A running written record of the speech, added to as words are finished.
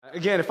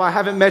Again, if I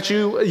haven't met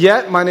you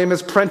yet, my name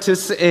is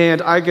Prentice,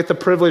 and I get the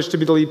privilege to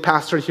be the lead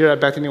pastor here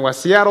at Bethany,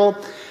 West Seattle.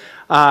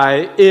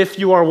 If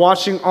you are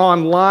watching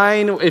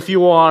online, if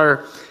you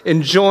are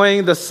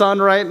enjoying the sun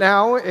right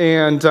now,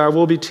 and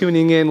we'll be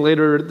tuning in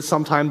later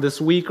sometime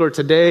this week or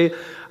today,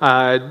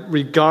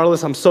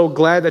 regardless, I'm so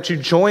glad that you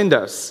joined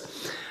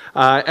us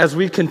as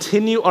we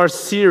continue our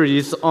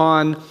series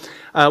on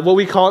what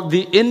we call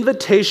the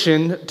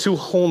invitation to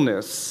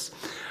wholeness.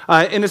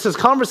 And it's this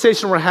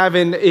conversation we're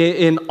having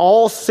in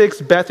all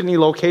 6 Bethany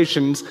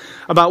locations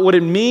about what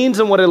it means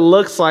and what it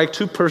looks like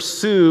to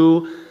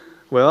pursue,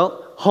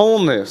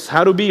 wholeness,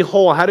 how to be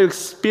whole, how to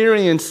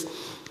experience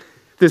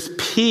this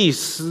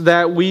peace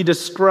that we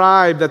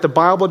describe, that the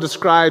Bible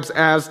describes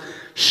as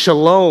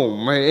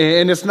shalom.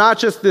 And it's not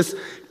just this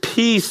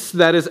peace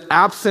that is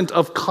absent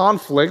of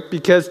conflict,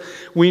 because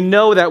we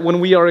know that when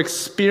we are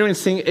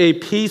experiencing a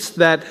peace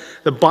that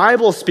the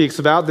Bible speaks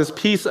about, this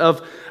peace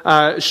of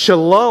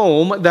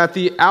shalom, that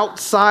the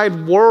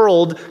outside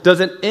world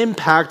doesn't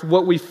impact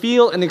what we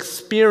feel and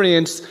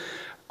experience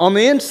on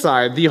the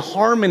inside, the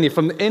harmony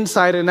from the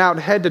inside and out,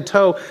 head to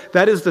toe.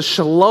 That is the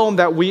shalom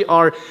that we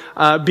are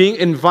being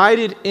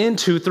invited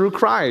into through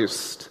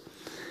Christ.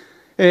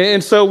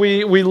 And so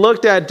we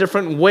looked at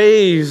different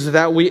ways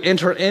that we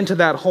enter into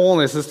that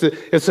wholeness.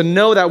 It's to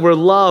know that we're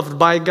loved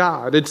by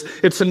God.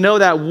 It's to know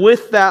that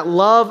with that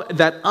love,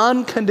 that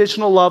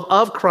unconditional love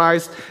of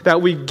Christ,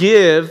 that we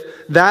give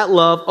that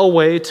love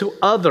away to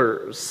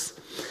others.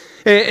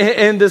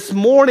 And this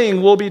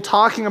morning we'll be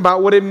talking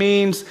about what it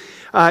means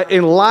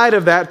in light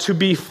of that to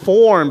be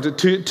formed,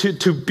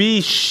 to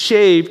be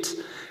shaped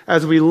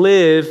as we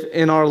live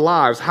in our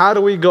lives. How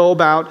do we go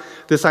about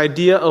this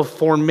idea of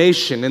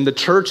formation in the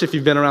church? If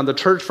you've been around the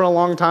church for a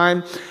long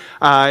time,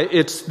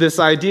 it's this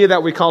idea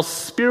that we call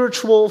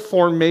spiritual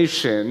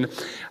formation,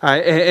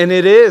 and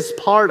it is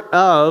part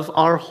of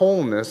our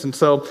wholeness. And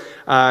so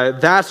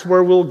that's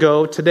where we'll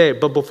go today.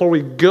 But before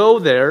we go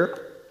there,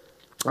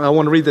 I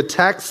want to read the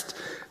text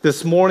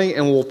this morning,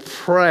 and we'll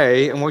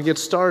pray, and we'll get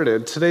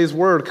started. Today's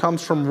word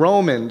comes from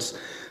Romans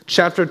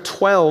chapter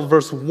 12,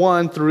 verse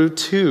 1 through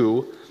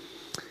 2.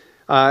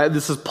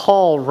 This is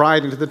Paul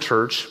writing to the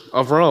church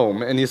of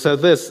Rome, and he says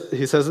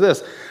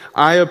this,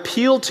 I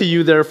appeal to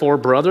you, therefore,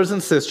 brothers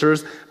and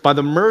sisters, by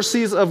the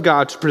mercies of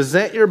God, to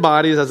present your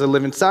bodies as a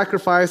living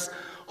sacrifice,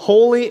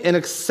 holy and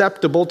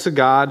acceptable to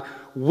God,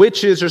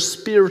 which is your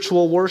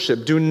spiritual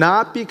worship. Do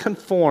not be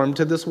conformed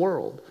to this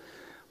world,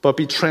 but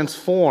be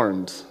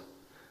transformed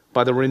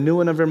by the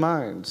renewing of your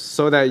minds,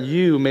 so that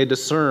you may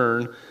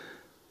discern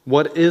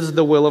what is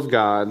the will of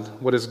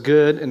God, what is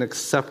good and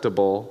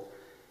acceptable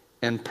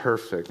and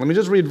perfect. Let me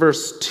just read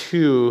verse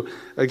 2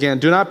 again.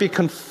 Do not be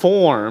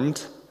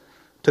conformed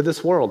to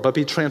this world, but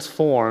be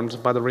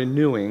transformed by the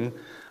renewing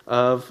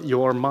of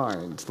your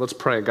mind. Let's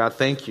pray. God,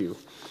 thank you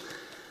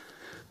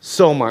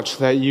so much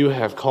that you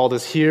have called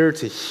us here,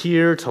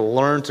 to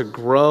learn, to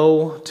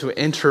grow, to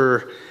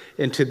enter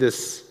into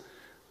this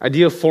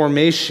idea of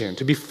formation,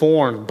 to be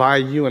formed by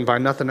you and by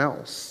nothing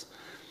else.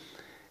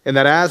 And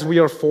that as we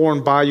are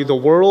formed by you, the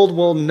world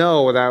will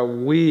know that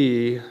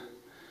we,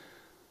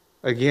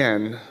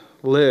 again,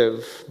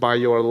 live by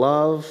your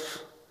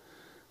love,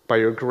 by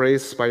your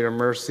grace, by your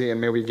mercy,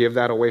 and may we give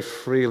that away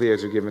freely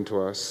as you've given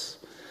to us.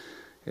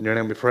 In your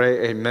name we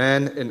pray,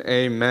 amen and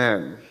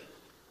amen.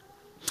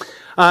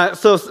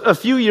 So a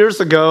few years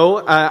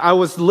ago, I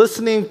was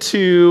listening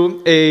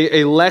to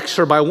a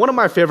lecture by one of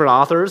my favorite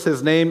authors.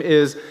 His name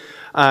is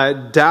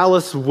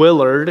Dallas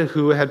Willard,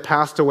 who had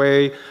passed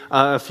away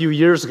a few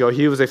years ago.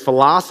 He was a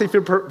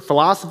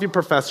philosophy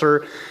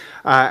professor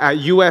at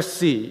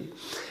USC.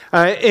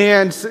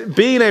 And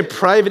being a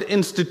private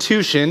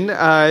institution,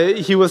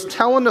 he was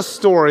telling a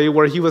story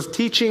where he was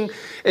teaching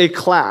a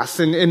class.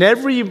 And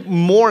every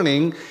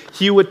morning,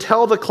 he would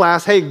tell the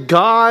class, hey,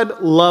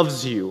 God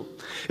loves you.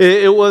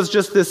 It was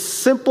just this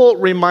simple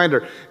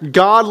reminder.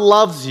 God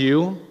loves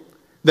you.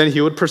 Then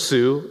he would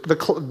pursue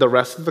the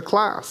rest of the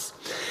class.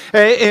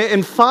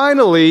 And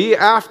finally,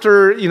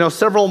 after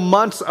several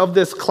months of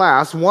this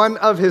class, one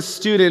of his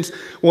students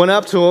went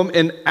up to him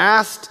and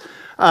asked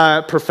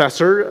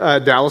Professor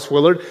Dallas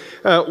Willard,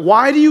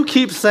 why do you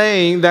keep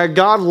saying that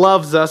God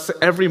loves us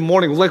every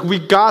morning? Like, we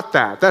got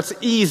that. That's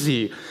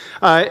easy.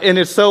 And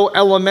it's so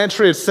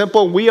elementary, it's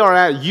simple. We are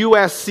at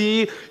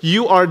USC.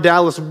 You are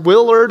Dallas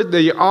Willard,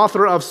 the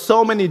author of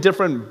so many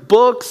different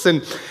books.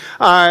 And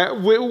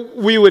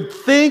we would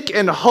think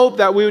and hope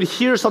that we would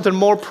hear something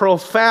more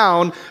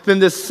profound than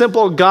this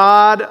simple,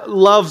 God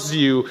loves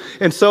you.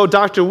 And so,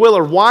 Dr.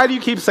 Willard, why do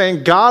you keep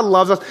saying God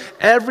loves us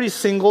every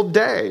single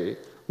day?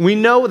 We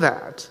know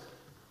that.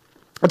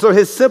 And so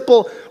his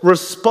simple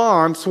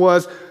response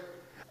was,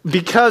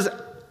 because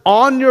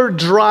on your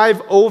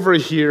drive over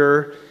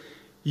here,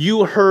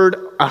 you heard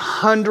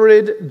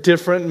 100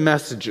 different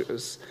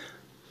messages.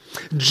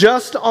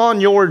 Just on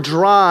your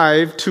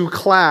drive to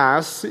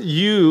class,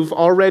 you've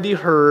already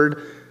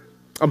heard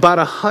about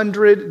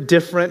 100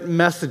 different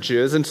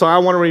messages. And so I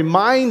want to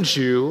remind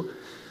you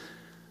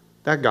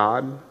that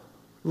God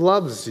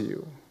loves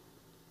you.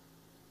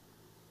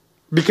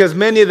 Because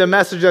many of the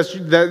messages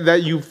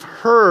that you've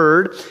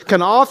heard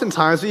can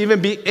oftentimes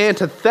even be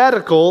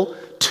antithetical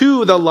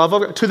to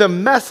the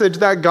message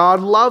that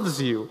God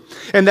loves you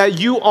and that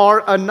you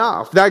are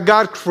enough, that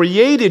God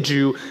created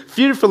you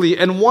fearfully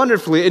and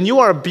wonderfully, and you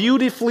are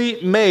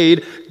beautifully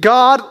made.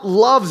 God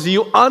loves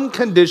you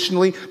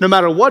unconditionally, no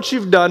matter what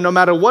you've done, no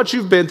matter what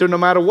you've been through, no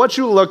matter what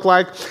you look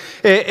like.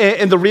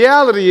 And the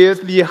reality is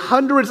the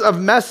hundreds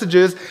of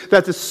messages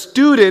that the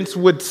students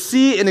would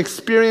see and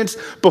experience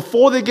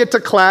before they get to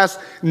class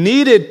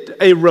needed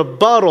a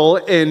rebuttal.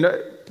 And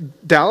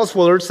Dallas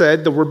Willard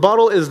said, the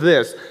rebuttal is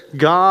this: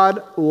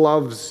 God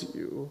loves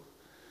you.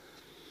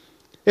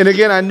 And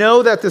again, I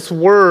know that this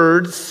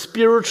word,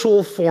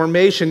 spiritual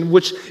formation,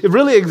 which it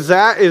really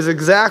is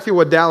exactly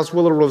what Dallas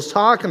Willard was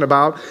talking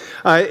about,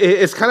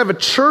 it's kind of a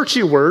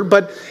churchy word,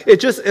 but it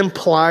just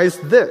implies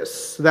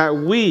this, that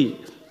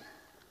we,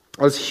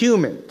 as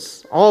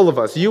humans, all of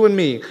us, you and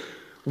me,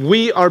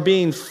 we are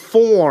being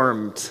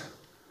formed.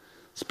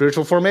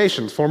 Spiritual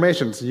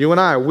formations, you and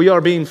I, we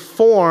are being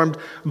formed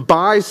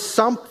by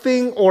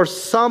something or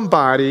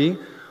somebody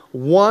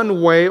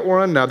one way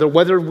or another,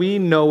 whether we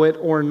know it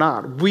or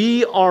not.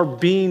 We are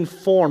being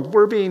formed.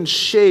 We're being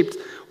shaped.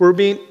 We're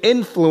being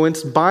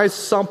influenced by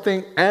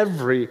something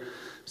every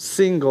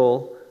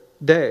single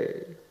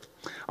day.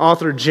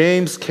 Author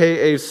James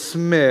K.A.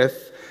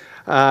 Smith,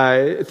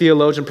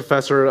 theologian,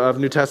 professor of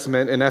New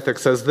Testament and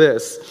ethics, says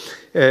this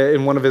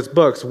in one of his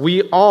books: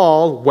 we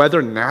all,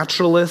 whether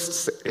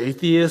naturalists,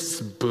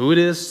 atheists,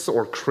 Buddhists,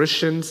 or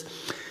Christians,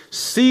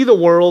 see the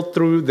world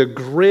through the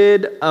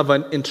grid of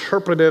an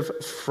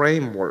interpretive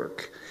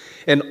framework.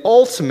 And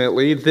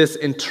ultimately, this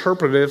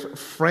interpretive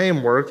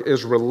framework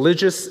is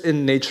religious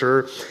in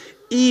nature,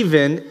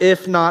 even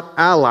if not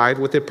allied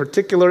with a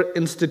particular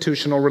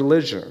institutional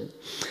religion.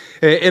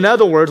 In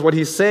other words, what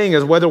he's saying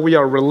is whether we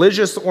are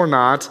religious or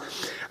not,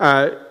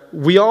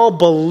 we all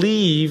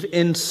believe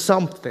in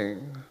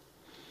something.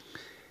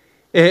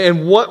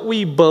 And what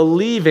we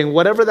believe in,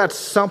 whatever that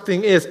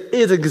something is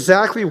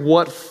exactly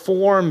what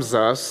forms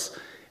us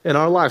in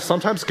our life.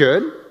 Sometimes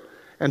good,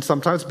 and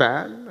sometimes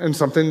bad, and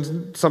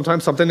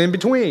sometimes something in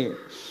between.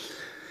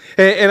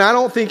 And I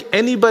don't think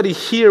anybody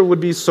here would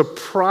be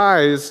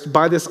surprised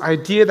by this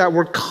idea that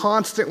we're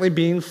constantly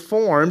being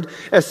formed,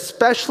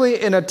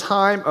 especially in a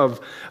time of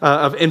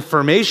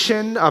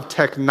information, of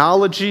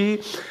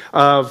technology,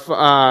 of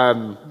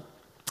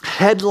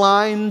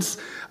headlines,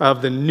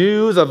 of the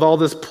news, of all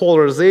this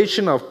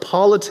polarization, of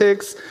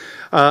politics,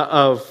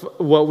 of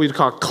what we'd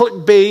call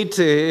clickbait,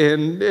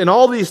 and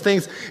all these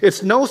things.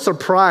 It's no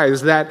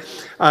surprise that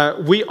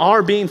we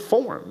are being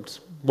formed,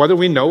 whether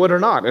we know it or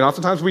not. And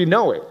oftentimes we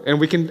know it, and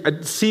we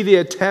can see the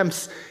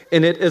attempts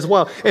in it as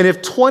well. And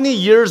if 20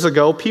 years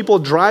ago, people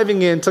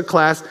driving into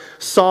class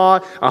saw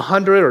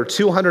 100 or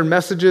 200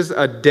 messages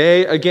a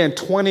day, again,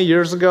 20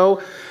 years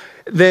ago,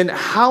 then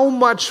how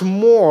much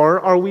more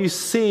are we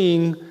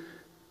seeing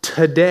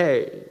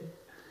today?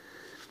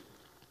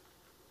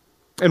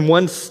 In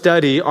one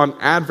study on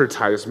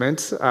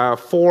advertisement,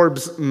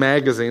 Forbes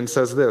magazine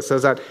says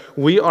that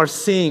we are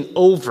seeing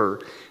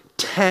over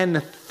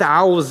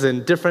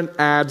 10,000 different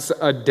ads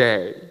a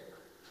day.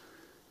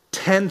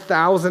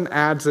 10,000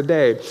 ads a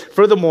day.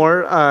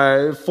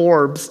 Furthermore,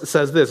 Forbes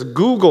says this: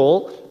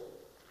 Google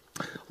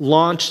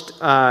launched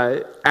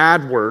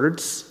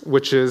AdWords,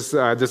 which is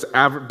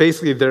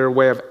basically their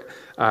way of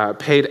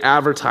paid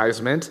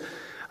advertisement,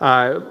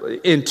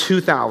 in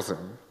 2000.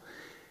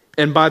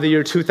 And by the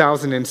year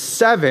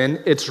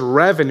 2007, its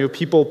revenue,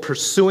 people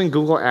pursuing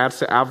Google Ads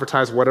to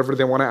advertise whatever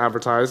they want to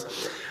advertise,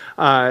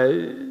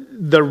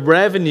 the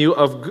revenue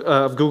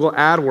of Google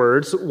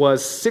AdWords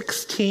was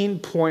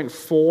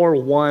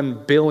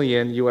 $16.41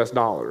 billion US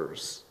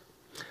dollars.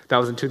 That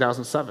was in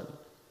 2007.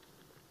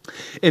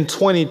 In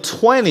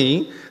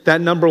 2020, that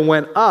number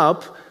went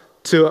up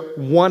to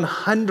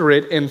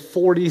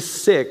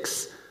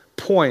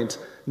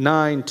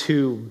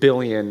 $146.92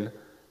 billion.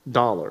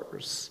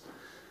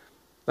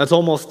 That's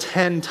almost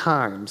 10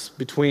 times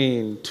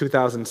between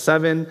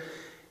 2007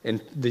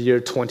 and the year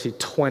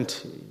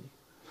 2020.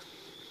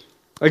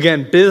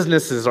 Again,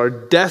 businesses are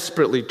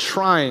desperately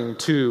trying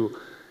to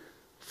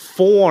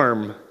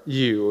form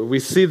you. We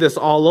see this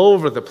all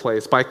over the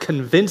place by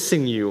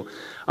convincing you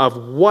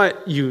of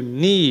what you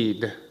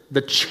need,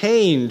 the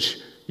change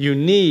you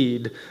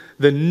need,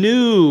 the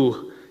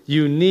new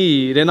you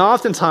need. And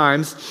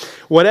oftentimes,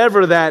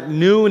 whatever that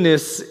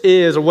newness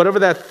is, or whatever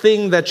that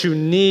thing that you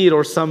need,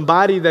 or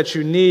somebody that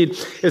you need,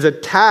 is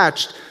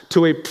attached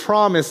to a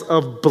promise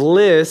of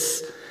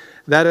bliss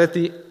that at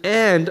the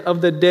end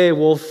of the day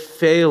will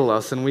fail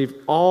us. And we've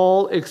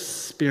all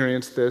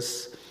experienced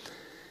this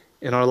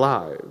in our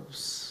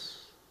lives.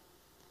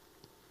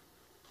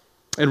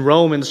 In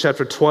Romans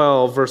chapter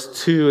 12,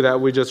 verse 2 that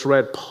we just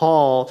read,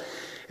 Paul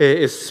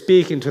is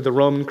speaking to the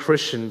Roman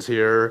Christians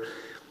here.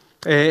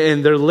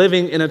 And they're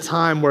living in a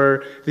time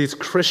where these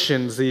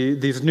Christians,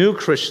 these new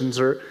Christians,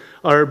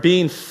 are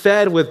being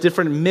fed with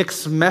different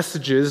mixed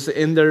messages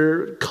in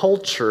their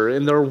culture,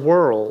 in their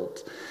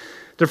world.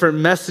 different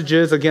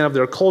messages, again, of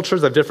their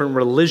cultures, of different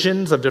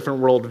religions, of different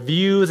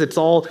worldviews. It's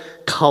all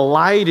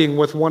colliding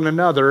with one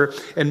another,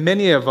 and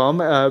many of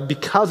them,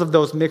 because of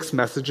those mixed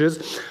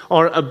messages,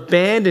 are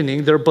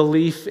abandoning their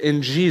belief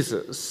in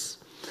Jesus.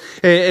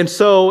 And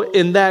so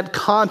in that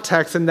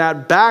context, in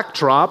that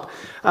backdrop,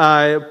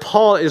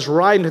 Paul is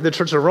writing to the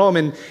church of Rome,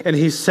 and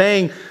he's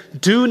saying,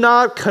 do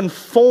not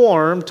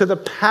conform to the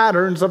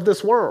patterns of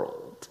this world.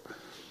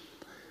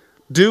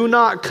 Do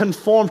not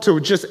conform to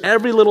just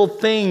every little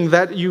thing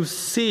that you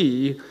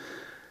see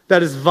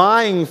that is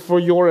vying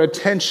for your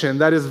attention,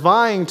 that is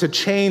vying to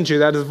change you,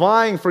 that is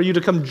vying for you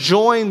to come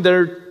join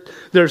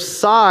their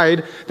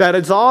side, that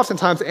is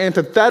oftentimes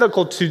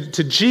antithetical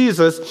to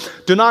Jesus.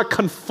 Do not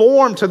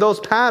conform to those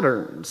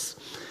patterns.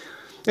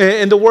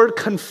 And the word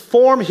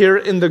conform here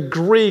in the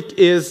Greek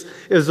is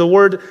the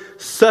word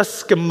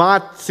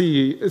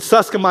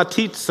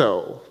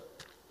suschematizo.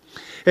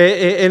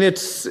 And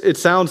it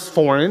sounds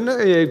foreign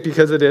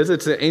because it is.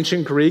 It's an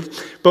ancient Greek.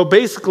 But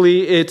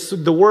basically, it's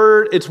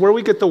where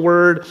we get the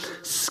word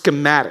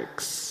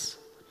schematics.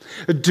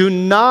 Do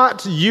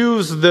not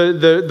use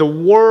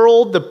the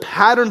world, the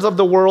patterns of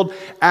the world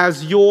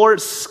as your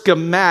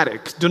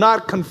schematic. Do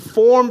not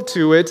conform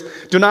to it.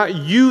 Do not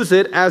use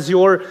it as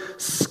your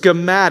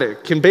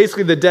schematic. And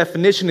basically the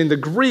definition in the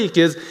Greek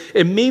is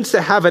it means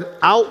to have an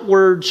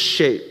outward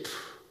shape.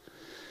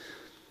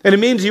 And it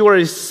means you are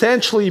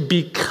essentially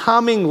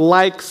becoming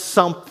like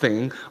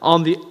something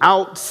on the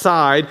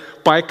outside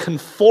by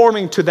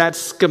conforming to that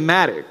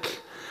schematic.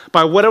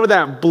 By whatever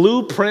that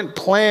blueprint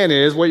plan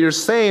is, what you're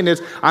saying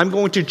is, I'm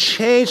going to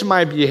change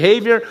my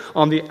behavior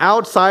on the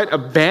outside,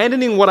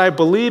 abandoning what I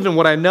believe and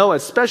what I know,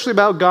 especially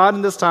about God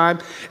in this time,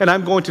 and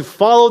I'm going to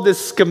follow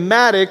this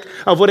schematic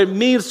of what it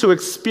means to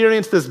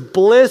experience this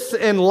bliss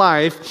in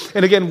life.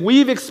 And again,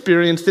 we've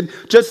experienced it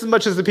just as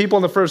much as the people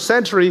in the first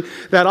century,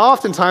 that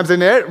oftentimes,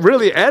 and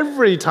really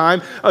every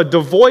time,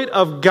 devoid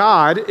of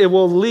God, it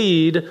will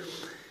lead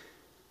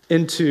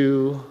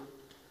into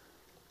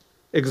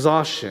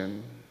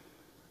exhaustion,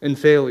 and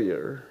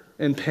failure,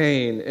 and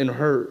pain, and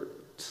hurt.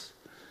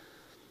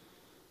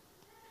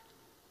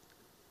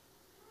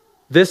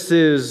 This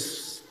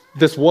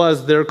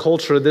was their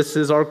culture. This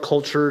is our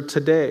culture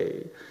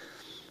today.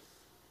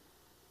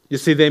 You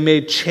see, they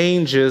made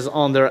changes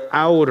on their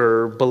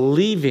outer,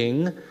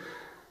 believing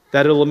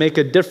that it will make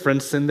a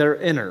difference in their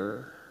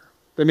inner.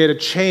 They made a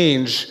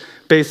change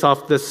based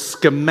off the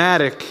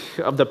schematic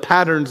of the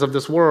patterns of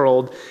this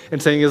world,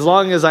 and saying, as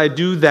long as I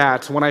do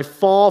that, when I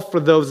fall for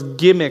those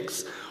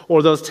gimmicks or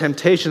those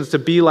temptations to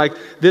be like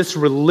this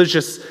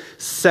religious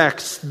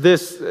sect,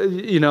 this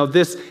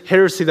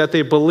heresy that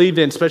they believed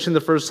in, especially in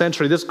the first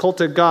century, this cult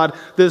of God,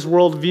 this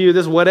worldview,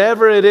 this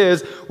whatever it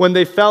is, when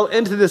they fell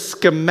into this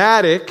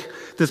schematic,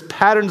 this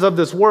patterns of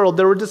this world,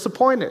 they were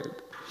disappointed.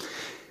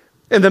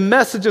 And the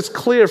message is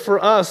clear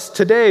for us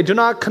today. Do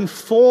not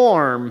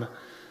conform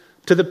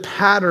to the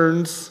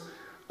patterns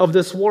of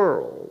this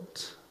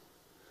world.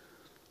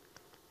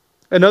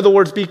 In other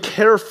words, be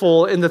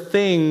careful in the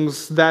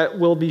things that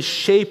will be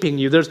shaping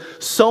you. There's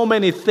so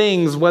many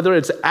things, whether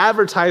it's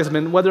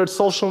advertisement, whether it's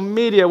social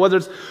media, whether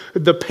it's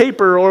the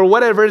paper or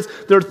whatever it is,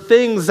 there are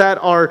things that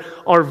are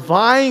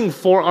vying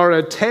for our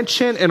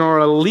attention and our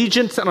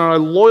allegiance and our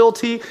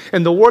loyalty.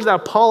 And the word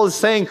that Paul is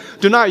saying,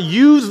 do not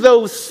use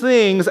those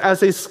things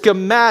as a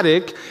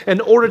schematic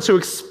in order to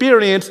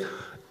experience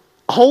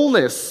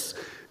wholeness,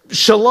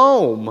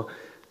 shalom,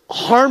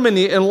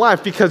 harmony in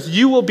life, because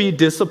you will be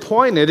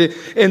disappointed.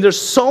 And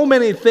there's so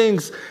many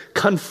things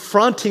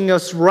confronting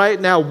us right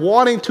now,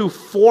 wanting to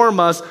form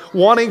us,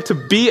 wanting to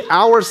be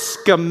our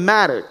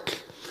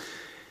schematic.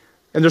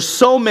 And there's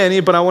so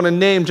many, but I want to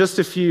name just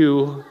a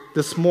few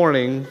this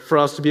morning for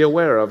us to be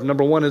aware of.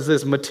 Number one is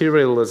this: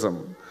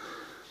 materialism.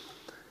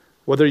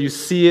 Whether you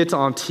see it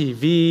on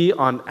TV,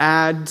 on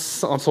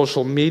ads, on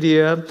social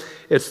media,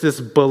 it's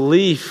this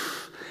belief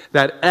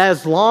that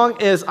as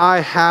long as I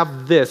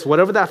have this,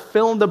 whatever that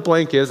fill in the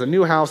blank is, a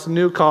new house, a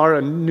new car,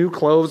 a new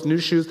clothes, new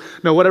shoes,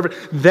 whatever,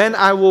 then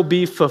I will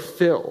be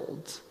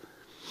fulfilled.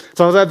 As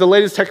long as I have the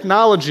latest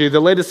technology, the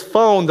latest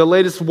phone, the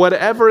latest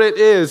whatever it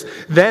is,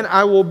 then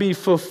I will be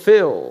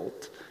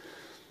fulfilled.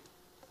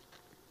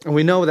 And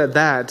we know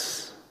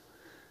that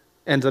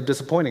ends up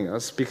disappointing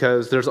us,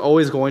 because there's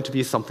always going to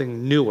be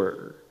something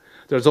newer.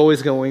 There's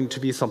always going to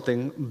be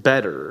something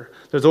better.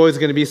 There's always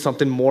going to be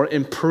something more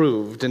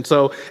improved. And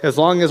so as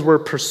long as we're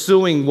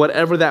pursuing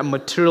whatever that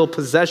material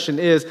possession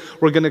is,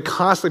 we're going to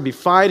constantly be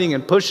fighting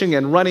and pushing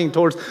and running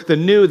towards the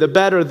new, the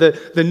better,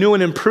 the new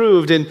and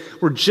improved, and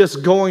we're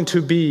just going to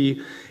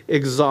be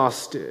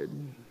exhausted.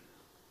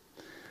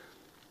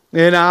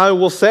 And I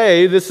will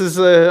say this is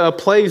a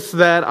place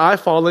that I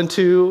fall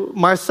into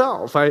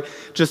myself.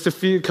 Just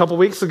a couple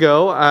weeks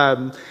ago,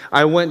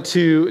 I went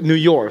to New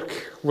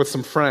York with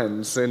some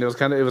friends, and it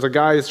was a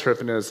guy's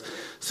trip, and it was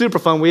super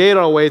fun. We ate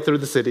our way through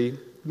the city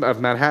of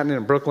Manhattan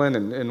and Brooklyn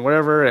and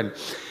wherever, and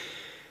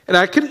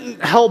I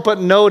couldn't help but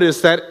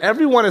notice that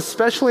everyone,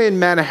 especially in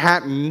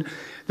Manhattan,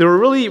 they were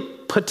really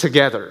put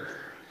together.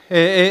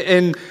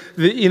 I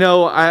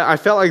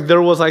felt like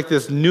there was like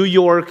this New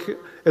York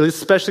at least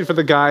especially for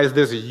the guys,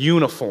 this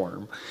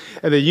uniform.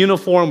 And the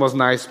uniform was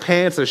nice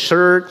pants, a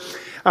shirt,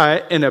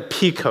 and a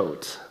pea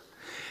coat.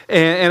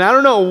 And I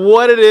don't know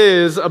what it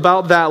is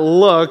about that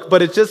look,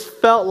 but it just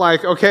felt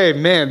like, okay,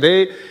 man,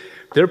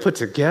 they're put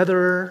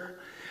together.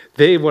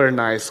 They wear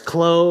nice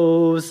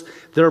clothes.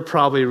 They're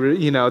probably,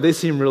 they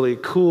seem really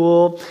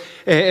cool.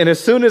 And as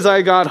soon as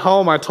I got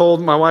home, I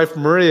told my wife,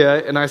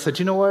 Maria, and I said,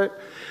 you know what?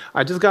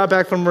 I just got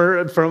back from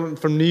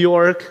New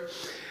York.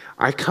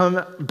 I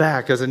come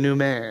back as a new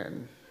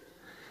man.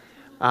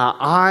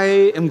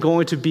 I am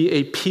going to be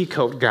a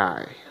peacoat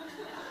guy.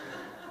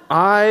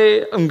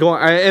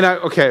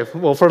 Okay,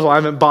 well, first of all, I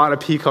haven't bought a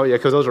peacoat yet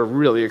because those are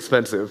really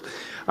expensive.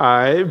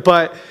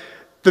 But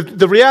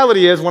the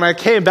reality is, when I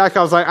came back,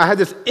 I had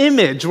this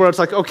image where it's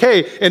like,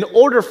 okay, in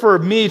order for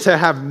me to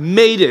have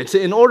made it,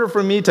 in order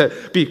for me to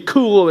be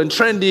cool and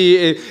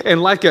trendy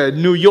and like a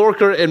New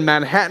Yorker in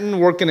Manhattan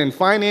working in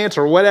finance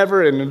or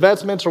whatever, in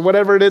investments or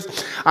whatever it is,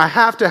 I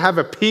have to have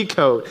a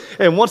peacoat.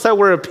 And once I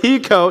wear a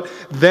peacoat,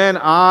 then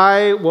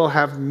I will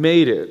have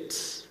made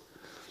it.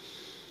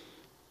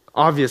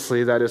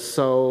 Obviously, that is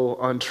so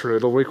untrue.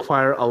 It'll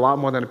require a lot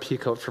more than a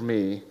peacoat for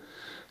me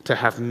to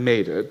have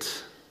made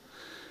it.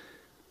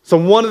 So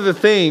one of the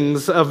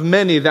things of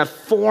many that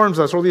forms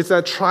us, or at least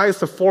that tries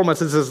to form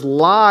us, is this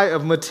lie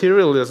of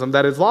materialism,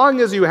 that as long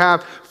as you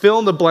have fill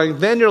in the blank,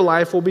 then your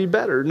life will be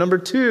better. Number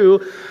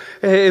two,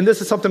 and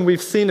this is something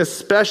we've seen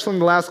especially in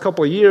the last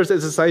couple of years,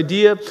 is this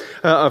idea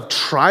of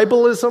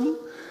tribalism,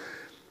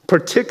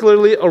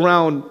 particularly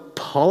around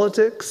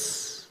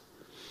politics.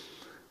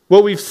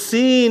 What we've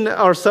seen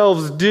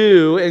ourselves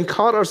do and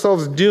caught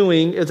ourselves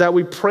doing is that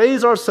we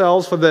praise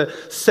ourselves for the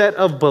set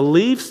of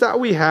beliefs that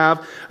we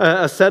have,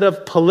 a set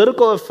of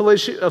political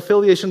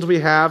affiliations we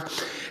have,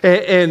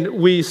 and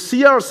we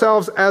see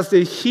ourselves as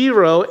the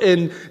hero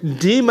and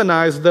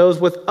demonize those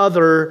with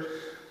other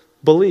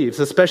beliefs,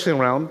 especially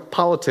around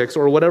politics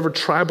or whatever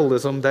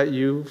tribalism that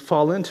you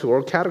fall into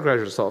or categorize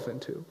yourself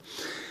into.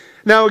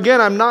 Now, again,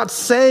 I'm not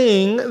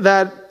saying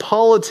that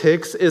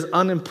politics is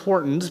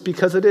unimportant,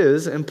 because it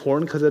is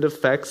important, because it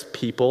affects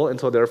people, and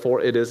so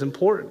therefore it is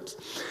important.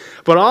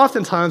 But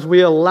oftentimes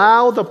we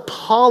allow the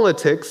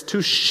politics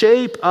to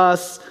shape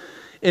us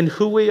in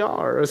who we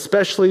are,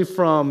 especially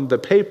from the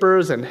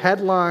papers and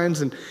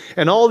headlines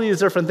and all these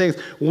different things.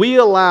 We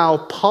allow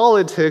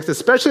politics,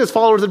 especially as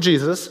followers of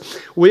Jesus,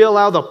 we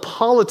allow the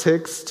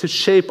politics to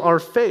shape our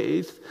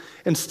faith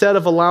instead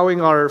of allowing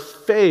our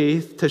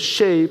faith to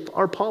shape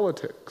our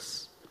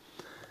politics.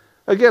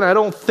 Again, I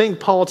don't think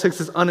politics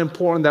is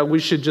unimportant, that we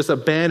should just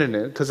abandon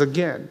it, because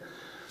again,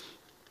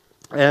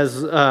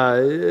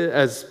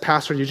 as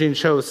Pastor Eugene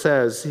Cho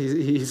says,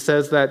 he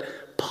says that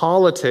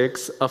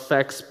politics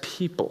affects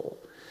people.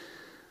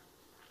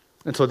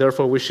 And so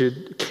therefore we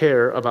should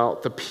care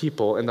about the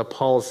people and the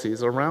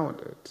policies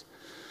around it.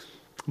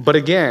 But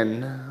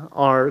again,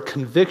 our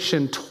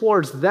conviction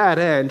towards that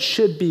end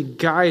should be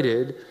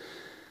guided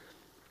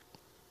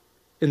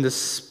in the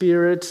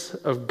Spirit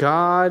of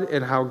God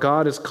and how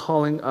God is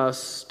calling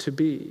us to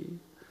be.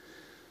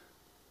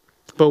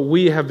 But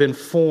we have been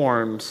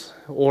formed,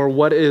 or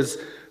what is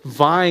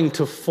vying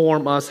to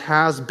form us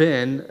has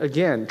been,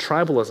 again,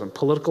 tribalism,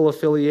 political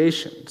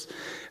affiliations.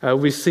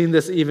 We've seen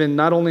this even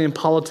not only in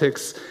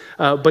politics,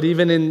 but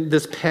even in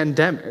this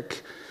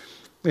pandemic.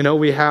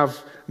 We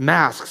have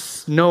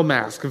masks, no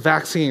masks,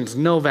 vaccines,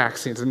 no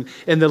vaccines.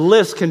 And the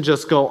list can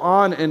just go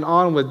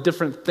on with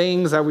different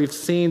things that we've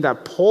seen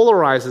that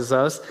polarizes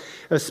us,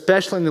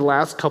 especially in the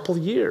last couple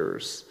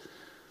years.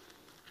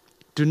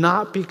 Do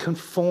not be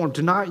conformed.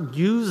 Do not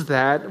use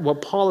that,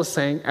 what Paul is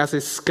saying, as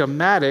a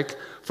schematic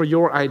for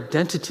your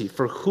identity,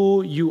 for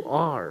who you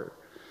are.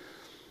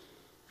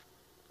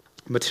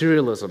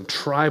 Materialism,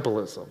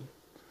 tribalism.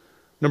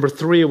 Number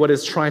three, what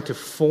is trying to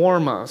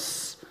form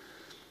us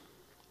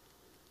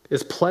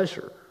is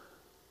pleasure.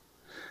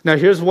 Now,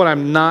 here's what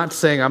I'm not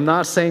saying. I'm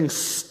not saying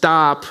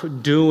stop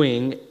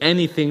doing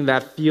anything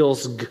that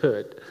feels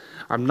good.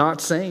 I'm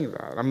not saying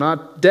that. I'm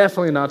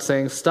definitely not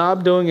saying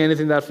stop doing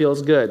anything that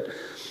feels good.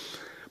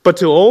 But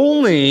to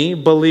only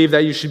believe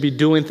that you should be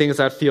doing things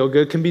that feel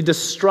good can be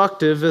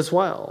destructive as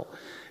well.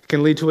 It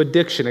can lead to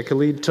addiction. It can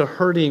lead to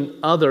hurting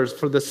others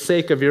for the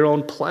sake of your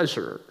own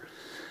pleasure.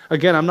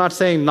 Again, I'm not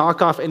saying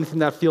knock off anything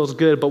that feels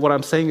good, but what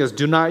I'm saying is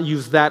do not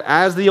use that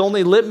as the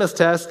only litmus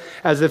test,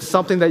 as if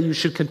something that you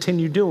should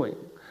continue doing.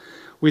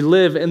 We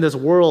live in this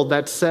world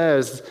that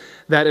says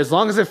that as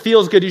long as it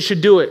feels good, you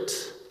should do it.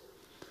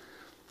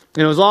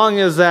 As long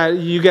as that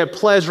you get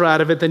pleasure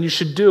out of it, then you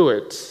should do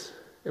it.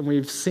 And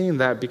we've seen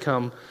that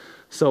become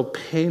so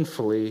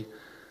painfully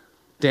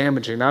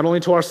damaging, not only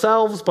to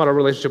ourselves, but our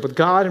relationship with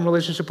God and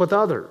relationship with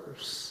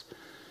others.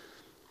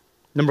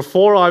 Number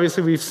four,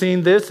 obviously, we've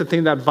seen this, the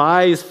thing that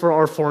vies for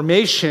our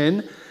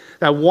formation,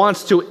 that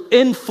wants to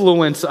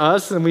influence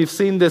us, and we've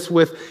seen this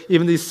with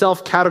even these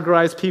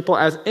self-categorized people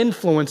as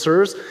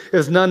influencers,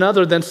 is none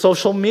other than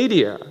social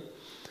media.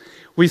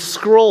 We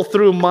scroll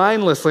through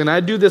mindlessly, and I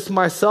do this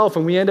myself,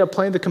 and we end up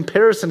playing the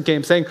comparison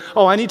game saying,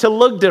 oh, I need to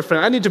look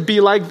different. I need to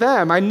be like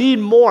them. I need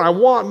more. I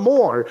want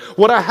more.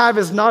 What I have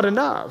is not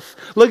enough.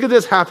 Look at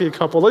this happy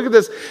couple. Look at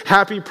this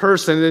happy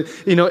person,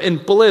 in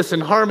bliss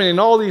and harmony and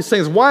all these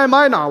things. Why am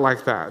I not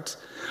like that?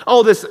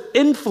 Oh, this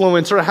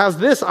influencer has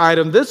this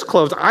item, this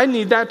clothes. I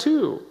need that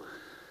too.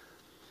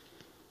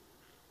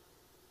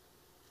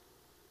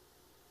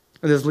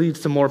 And this leads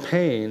to more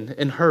pain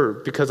and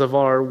hurt because of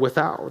our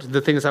without,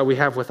 the things that we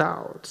have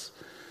without.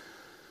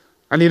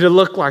 I need to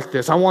look like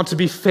this. I want to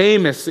be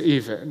famous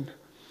even.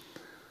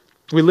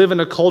 We live in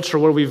a culture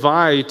where we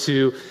vie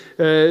to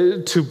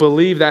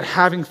believe that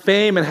having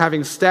fame and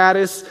having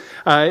status,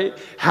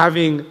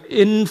 having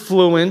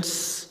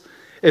influence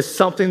is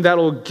something that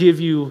will give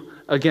you,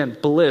 again,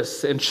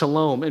 bliss and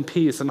shalom and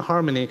peace and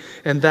harmony.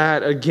 And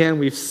that, again,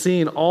 we've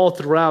seen all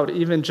throughout,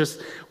 even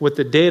just with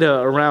the data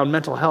around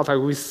mental health,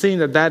 we've seen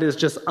that is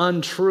just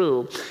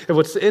untrue. And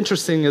what's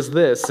interesting is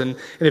this, and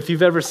if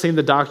you've ever seen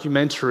the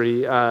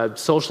documentary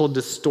Social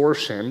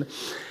Distortion,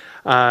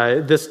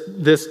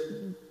 this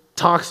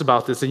talks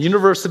about this. The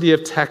University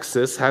of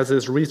Texas has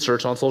this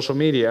research on social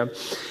media,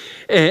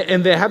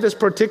 and they have this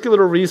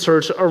particular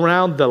research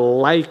around the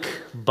like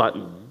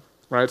button.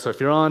 Right, so if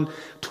you're on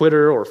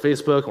Twitter or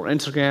Facebook or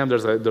Instagram,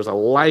 there's a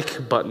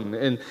like button,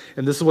 and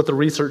this is what the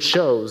research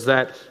shows,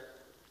 that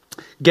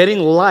getting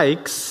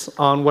likes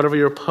on whatever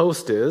your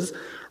post is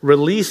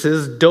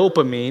releases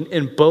dopamine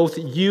in both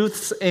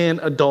youths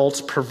and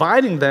adults,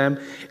 providing them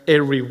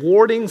a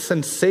rewarding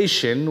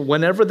sensation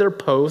whenever their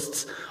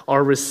posts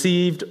are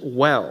received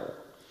well.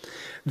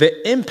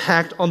 The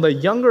impact on the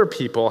younger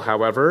people,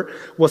 however,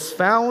 was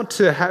found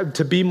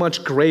to be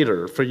much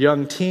greater. For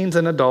young teens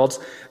and adults,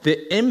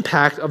 the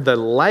impact of the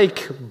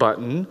like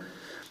button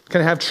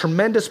can have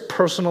tremendous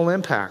personal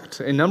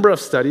impact. A number of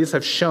studies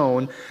have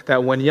shown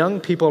that when young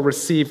people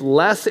receive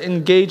less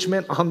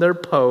engagement on their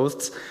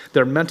posts,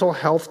 their mental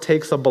health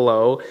takes a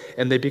blow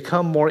and they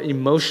become more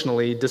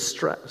emotionally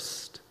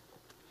distressed.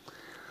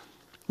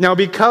 Now,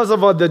 because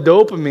of the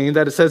dopamine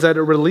that it says that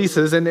it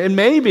releases, and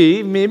maybe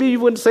you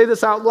wouldn't say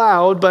this out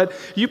loud, but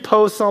you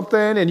post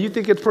something and you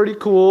think it's pretty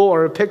cool,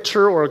 or a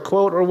picture or a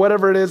quote or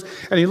whatever it is,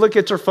 and you look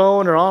at your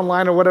phone or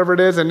online or whatever it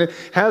is, and it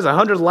has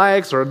 100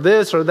 likes or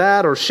this or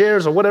that or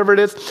shares or whatever it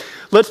is.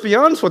 Let's be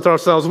honest with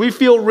ourselves. We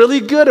feel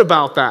really good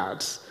about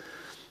that.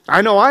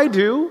 I know I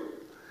do.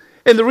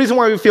 And the reason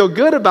why we feel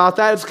good about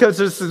that is because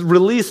there's this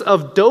release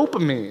of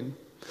dopamine.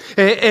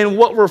 And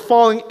what we're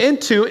falling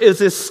into is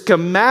this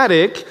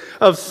schematic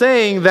of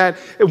saying that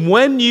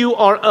when you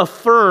are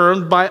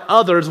affirmed by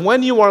others,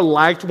 when you are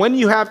liked, when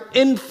you have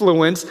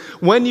influence,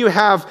 when you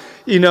have,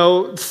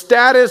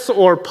 status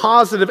or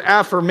positive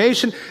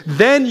affirmation,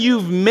 then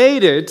you've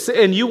made it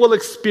and you will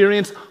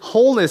experience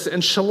wholeness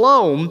and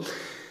shalom.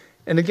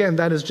 And again,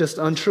 that is just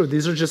untrue.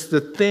 These are just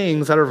the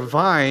things that are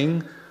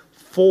vying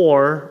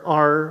for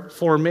our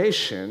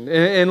formation.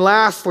 And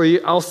lastly,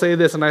 I'll say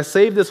this, and I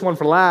saved this one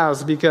for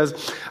last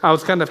because I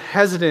was kind of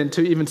hesitant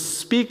to even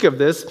speak of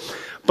this,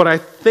 but I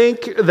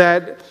think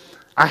that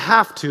I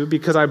have to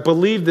because I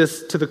believe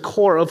this to the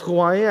core of who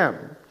I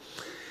am.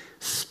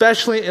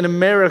 Especially in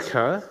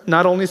America,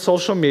 not only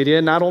social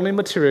media, not only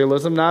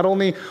materialism, not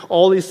only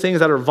all these things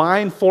that are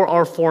vying for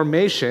our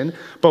formation,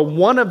 but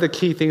one of the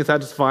key things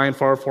that is vying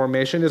for our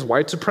formation is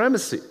white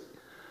supremacy.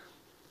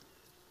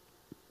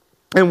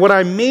 And what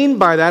I mean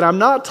by that, I'm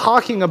not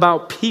talking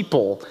about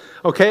people,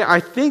 okay?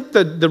 I think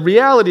that the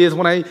reality is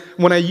when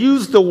I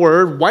use the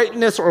word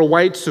whiteness or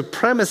white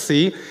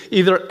supremacy,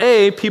 either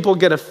A, people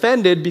get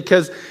offended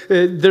because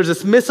there's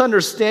this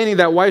misunderstanding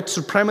that white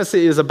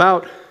supremacy is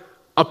about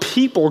a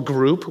people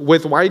group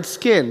with white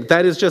skin.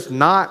 That is just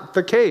not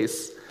the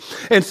case.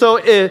 And so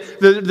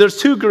there's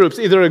two groups,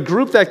 either a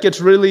group that gets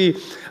really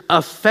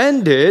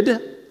offended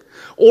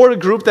or a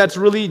group that's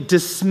really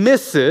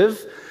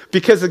dismissive.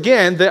 Because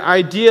again, the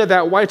idea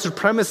that white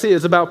supremacy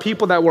is about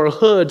people that wear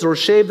hoods or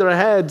shave their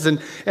heads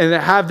and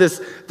have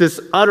this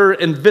utter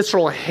and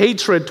visceral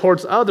hatred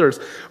towards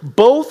others.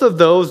 Both of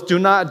those do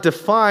not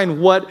define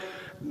what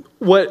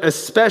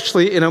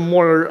especially in a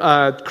more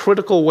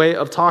critical way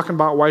of talking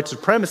about white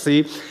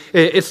supremacy,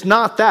 it's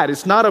not that.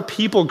 It's not a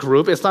people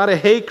group. It's not a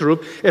hate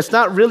group. It's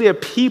not really a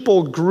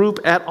people group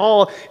at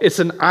all. It's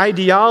an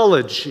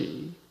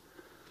ideology.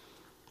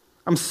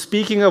 I'm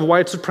speaking of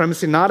white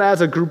supremacy not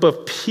as a group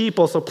of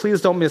people, so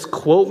please don't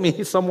misquote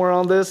me somewhere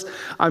on this.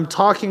 I'm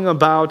talking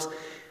about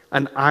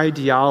an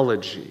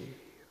ideology.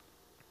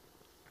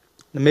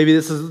 And maybe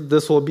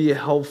this will be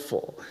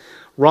helpful.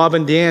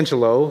 Robin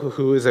DiAngelo,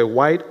 who is a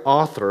white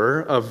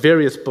author of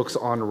various books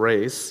on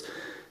race,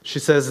 she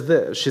says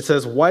this. She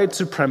says, white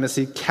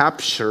supremacy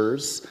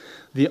captures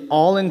the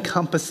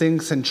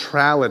all-encompassing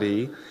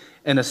centrality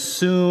and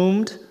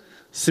assumed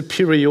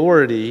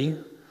superiority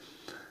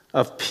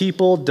of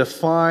people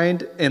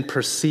defined and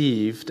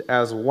perceived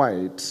as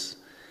white,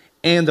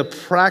 and the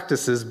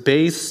practices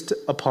based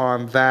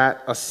upon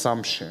that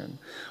assumption.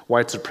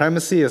 White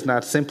supremacy is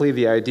not simply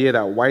the idea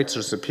that whites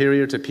are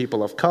superior to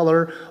people of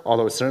color,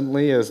 although it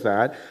certainly is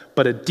that,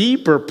 But a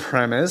deeper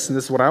premise, and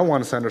this is what I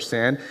want us to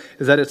understand,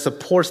 is that it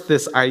supports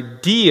this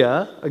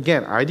idea,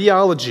 again,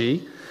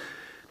 ideology,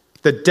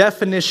 the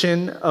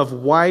definition of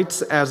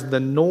whites as the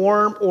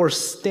norm or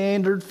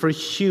standard for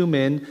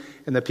human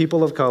and the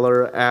people of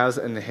color as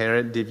an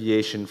inherent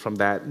deviation from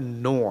that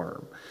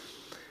norm.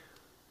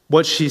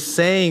 What she's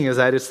saying is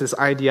that it's this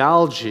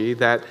ideology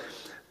that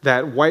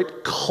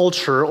white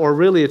culture, or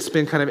really it's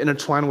been kind of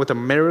intertwined with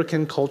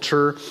American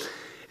culture,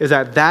 is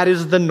that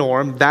is the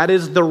norm, that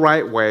is the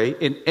right way,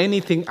 and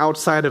anything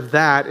outside of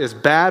that is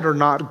bad or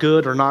not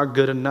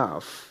good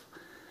enough.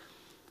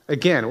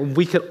 Again,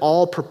 we could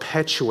all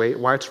perpetuate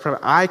white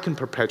supremacy. I can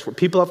perpetuate.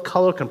 People of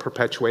color can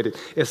perpetuate it.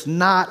 It's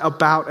not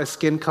about a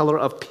skin color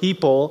of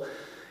people.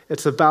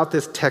 It's about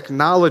this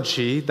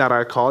technology that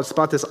I call. It's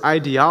about this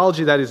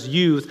ideology that is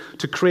used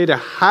to create a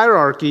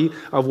hierarchy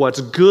of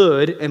what's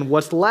good and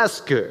what's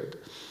less good.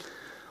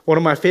 One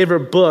of my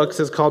favorite books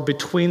is called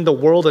Between the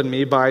World and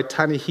Me by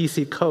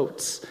Ta-Nehisi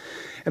Coates.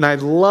 And I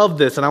love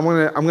this, and I'm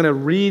going to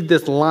read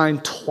this line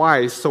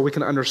twice so we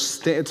can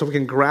understand, so we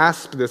can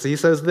grasp this. He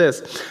says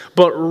this,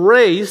 but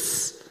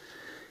race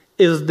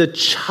is the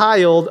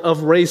child of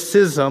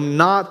racism,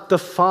 not the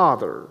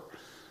father.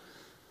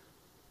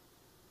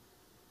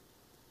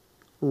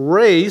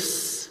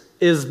 Race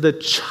is the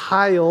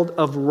child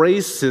of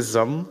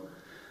racism,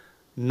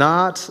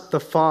 not the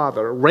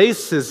father.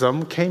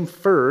 Racism came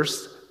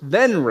first,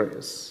 then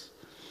race.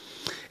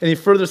 And he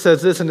further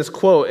says this in his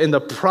quote, in the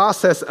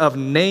process of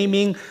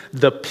naming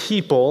the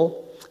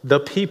people,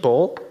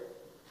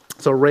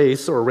 so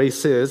race or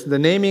races,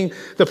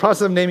 the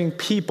process of naming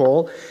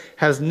people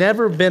has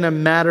never been a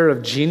matter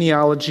of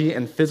genealogy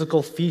and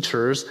physical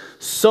features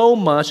so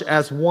much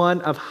as one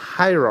of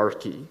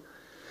hierarchy.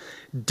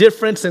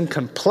 Difference in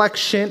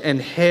complexion and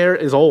hair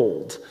is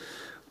old,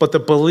 but the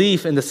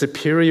belief in the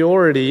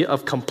superiority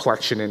of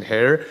complexion and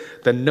hair,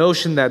 the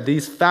notion that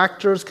these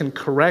factors can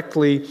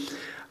correctly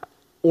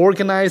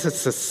organize a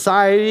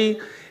society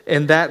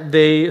and that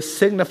they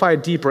signify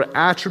deeper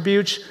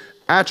attributes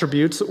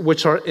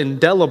which are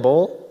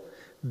indelible,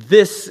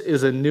 this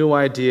is a new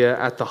idea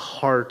at the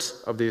heart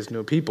of these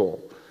new people.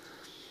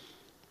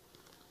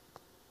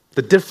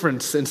 The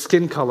difference in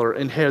skin color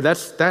and hair,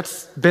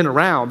 that's been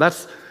around.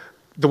 That's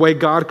the way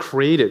God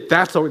created.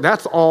 That's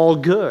all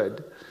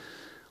good.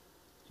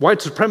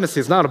 White supremacy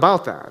is not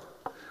about that.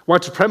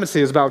 White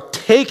supremacy is about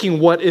taking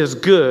what is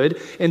good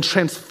and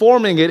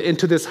transforming it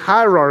into this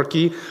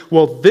hierarchy.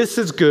 Well, this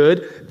is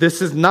good,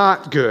 this is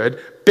not good,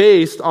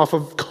 based off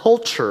of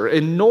culture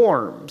and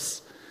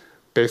norms,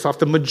 based off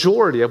the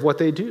majority of what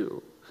they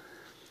do.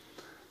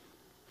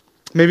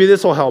 Maybe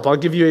this will help. I'll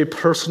give you a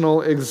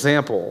personal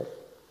example.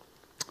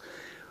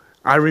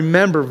 I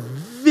remember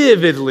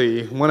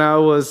vividly when I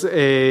was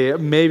in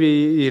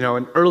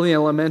early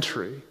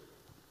elementary,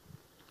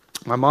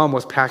 my mom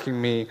was packing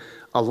me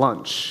a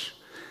lunch.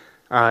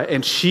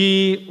 And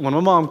when my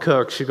mom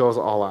cooks, she goes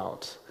all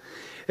out.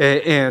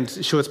 And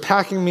she was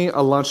packing me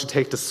a lunch to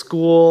take to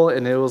school,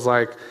 and it was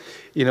like,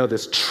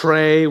 this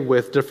tray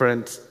with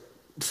different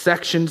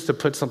sections to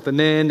put something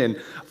in. And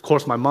of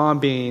course, my mom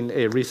being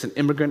a recent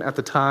immigrant at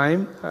the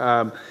time,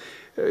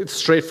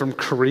 straight from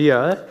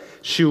Korea,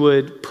 she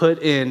would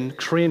put in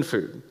Korean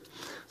food.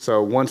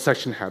 So one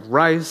section had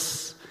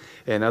rice,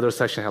 another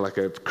section had like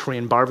a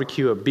Korean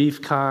barbecue, a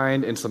beef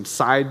kind, and some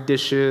side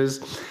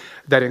dishes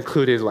that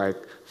included like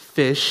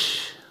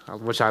fish,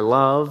 which I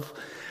love,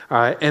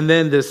 and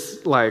then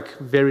this like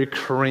very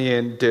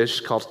Korean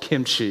dish called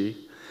kimchi.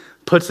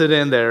 Puts it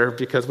in there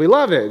because we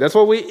love it. That's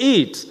what we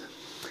eat.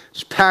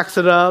 She packs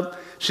it up.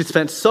 She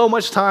spent so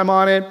much time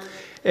on it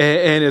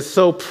and is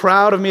so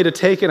proud of me to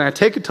take it. And I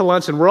take it to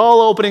lunch, and we're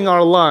all opening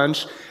our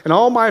lunch, and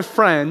all my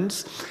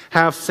friends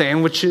have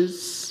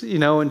sandwiches,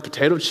 and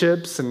potato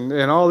chips and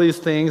all these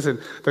things, and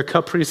the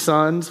Capri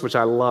Suns, which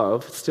I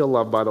love, still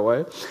love, by the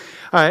way.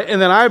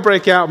 And then I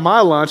break out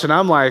my lunch, and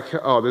I'm like,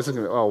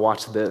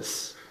 watch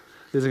this.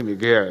 This is going to be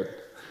good.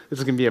 This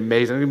is going to be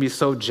amazing. I'm going to be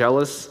so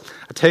jealous.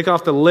 I take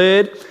off the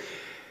lid,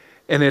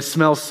 and it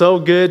smells so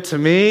good to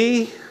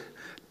me.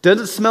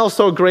 Doesn't smell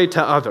so great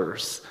to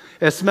others.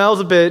 It smells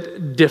a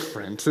bit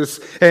different.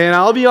 And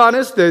I'll be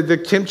honest,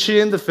 the kimchi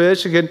and the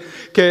fish, again,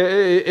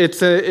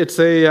 it's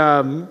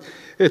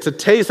a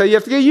taste that you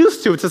have to get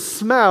used to. It's a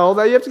smell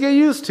that you have to get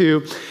used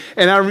to.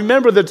 And I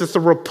remember that just a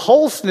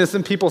repulsiveness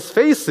in people's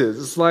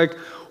faces. Like,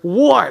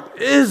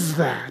 what is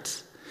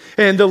that?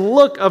 And the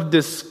look of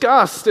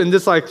disgust and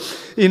this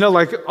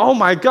oh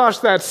my gosh,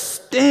 that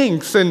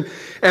stinks. And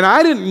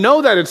I didn't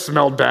know that it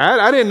smelled bad.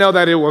 I didn't know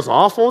that it was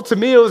awful. To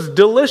me, it was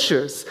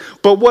delicious.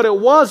 But what it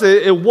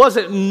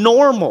wasn't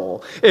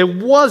normal. It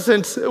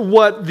wasn't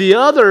what the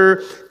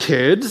other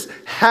kids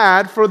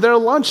had for their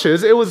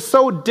lunches. It was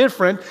so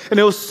different, and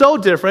it was so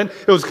different.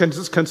 It was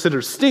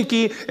considered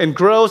stinky and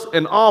gross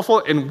and awful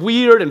and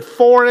weird and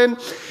foreign.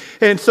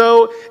 And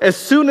so as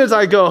soon as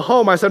I go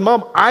home, I said,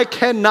 Mom, I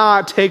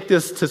cannot take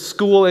this to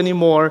school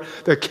anymore.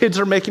 The kids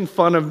are making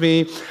fun of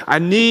me. I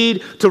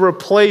need to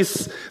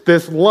replace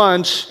this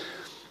lunch.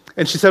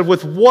 And she said,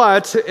 with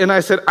what? And I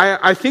said,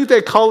 I think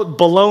they call it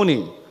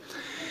bologna.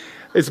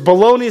 It's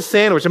bologna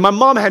sandwich. And my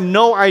mom had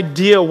no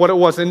idea what it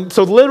was. And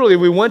so literally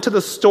we went to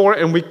the store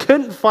and we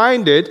couldn't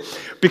find it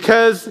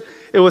because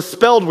it was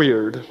spelled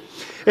weird.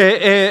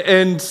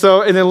 And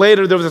then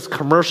later there was this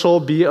commercial,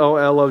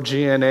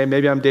 Bologna.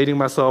 Maybe I'm dating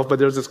myself, but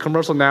there's this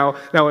commercial now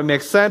it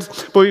makes sense.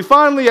 But we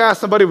finally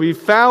asked somebody, we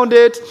found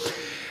it,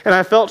 and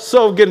I felt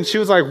so good. And she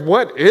was like,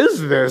 "What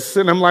is this?"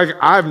 And I'm like,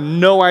 "I have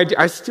no idea.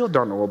 I still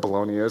don't know what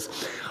bologna is.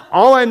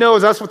 All I know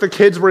is that's what the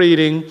kids were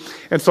eating."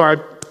 And so I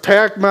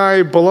packed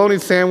my bologna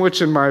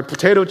sandwich and my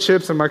potato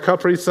chips and my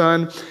Capri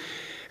Sun,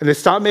 and they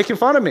stopped making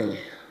fun of me.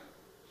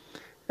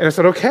 And I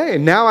said, okay,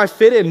 now I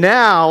fit in.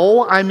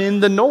 Now I'm in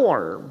the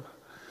norm.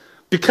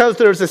 Because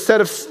there's a set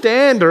of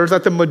standards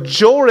that the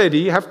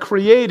majority have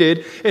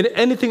created, and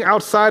anything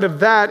outside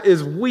of that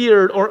is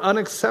weird or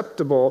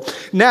unacceptable.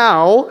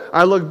 Now,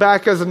 I look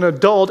back as an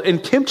adult,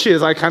 and kimchi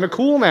is like kind of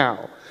cool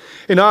now.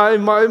 You know,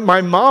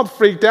 my mom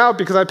freaked out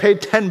because I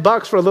paid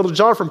 $10 for a little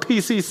jar from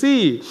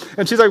PCC.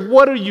 And she's like,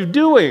 "What are you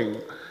doing?"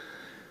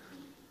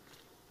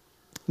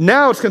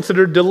 Now it's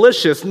considered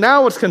delicious.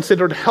 Now it's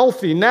considered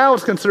healthy. Now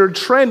it's considered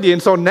trendy.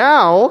 And so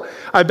now,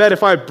 I bet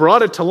if I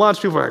brought it to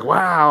lunch, people are like,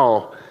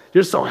 "Wow,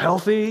 you're so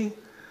healthy.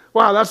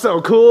 Wow, that's so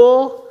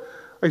cool."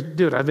 Like,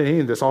 dude, I've been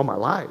eating this all my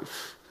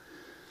life.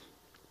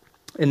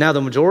 And now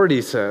the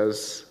majority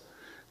says,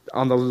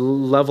 on the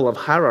level of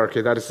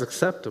hierarchy, that is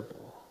acceptable.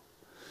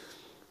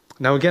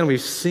 Now, again, we've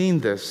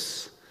seen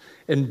this.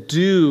 And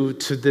due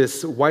to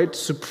this white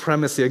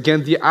supremacy,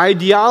 again, the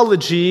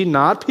ideology,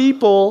 not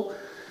people,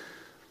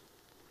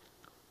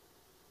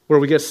 where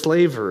we get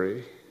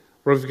slavery,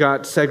 where we've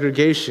got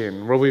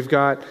segregation, where we've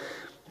got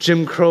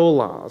Jim Crow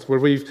laws, where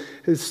we've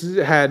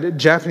had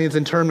Japanese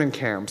internment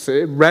camps,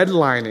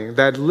 redlining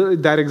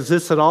that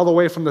existed all the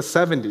way from the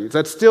 70s.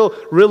 That's still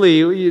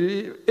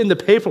really in the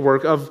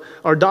paperwork of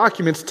our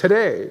documents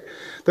today.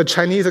 The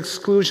Chinese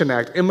Exclusion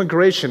Act,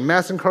 immigration,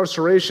 mass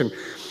incarceration,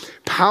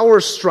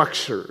 power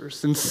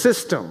structures and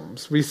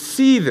systems. We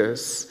see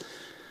this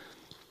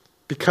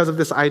because of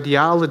this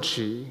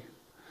ideology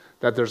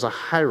that there's a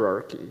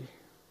hierarchy.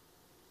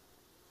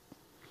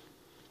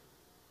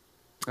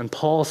 And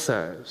Paul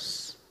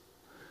says,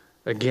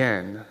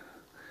 again,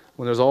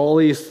 when there's all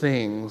these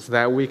things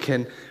that we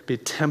can be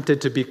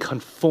tempted to be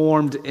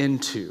conformed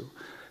into,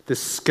 this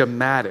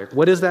schematic.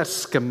 What is that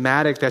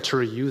schematic that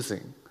you're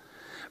using?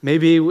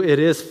 Maybe it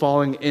is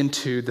falling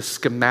into the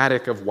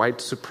schematic of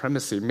white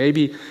supremacy.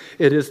 Maybe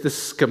it is the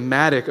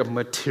schematic of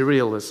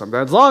materialism.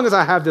 That as long as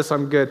I have this,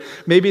 I'm good.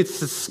 Maybe it's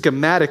the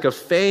schematic of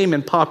fame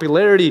and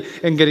popularity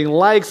and getting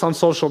likes on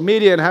social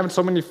media and having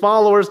so many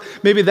followers.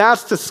 Maybe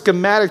that's the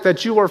schematic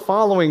that you are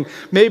following.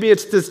 Maybe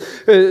it's this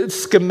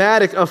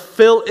schematic of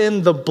fill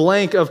in the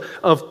blank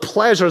of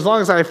pleasure. As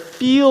long as I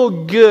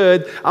feel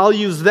good, I'll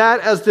use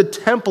that as the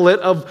template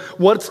of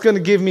what's going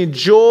to give me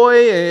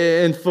joy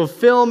and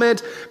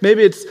fulfillment.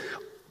 Maybe it's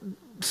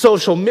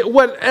social media,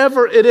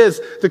 whatever it is.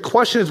 The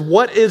question is,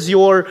 what is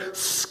your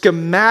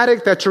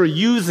schematic that you're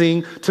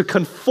using to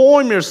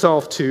conform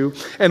yourself to?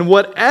 And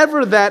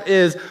whatever that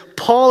is,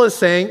 Paul is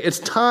saying it's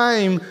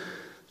time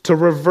to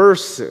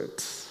reverse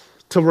it,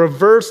 to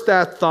reverse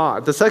that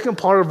thought. The second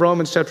part of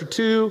Romans chapter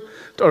 2,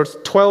 or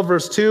 12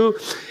 verse 2,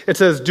 it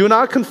says, "Do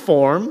not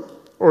conform,"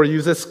 or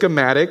use a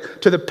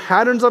schematic, "to the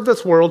patterns of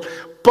this world,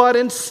 but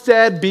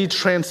instead be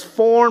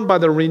transformed by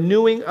the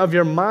renewing of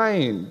your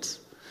mind."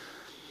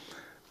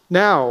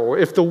 Now,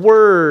 if the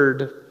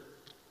word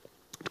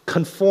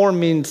conform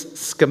means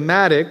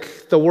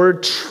schematic, the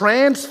word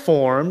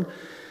transform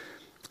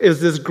is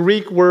this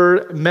Greek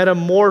word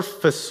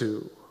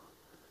metamorphosu.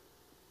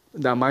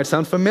 That might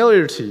sound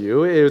familiar to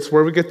you. It's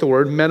where we get the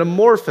word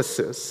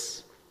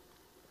metamorphosis.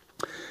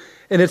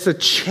 And it's a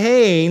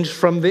change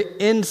from the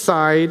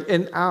inside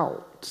and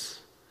out.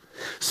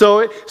 So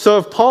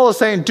if Paul is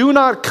saying, do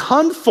not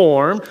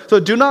conform, so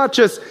do not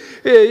just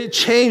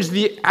change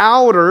the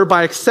outer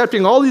by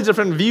accepting all these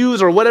different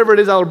views or whatever it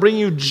is that will bring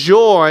you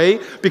joy,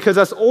 because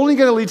that's only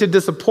going to lead to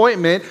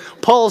disappointment.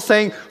 Paul is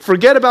saying,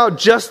 forget about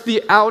just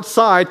the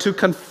outside to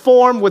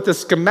conform with the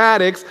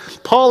schematics.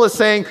 Paul is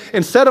saying,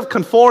 instead of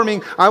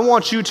conforming, I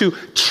want you to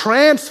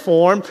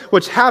transform,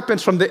 which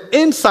happens from the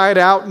inside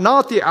out,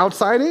 not the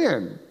outside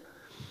in,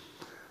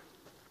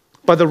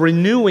 by the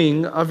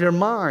renewing of your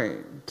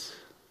mind.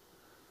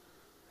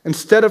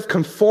 Instead of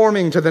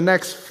conforming to the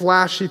next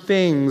flashy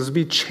things,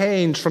 be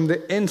changed from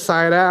the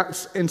inside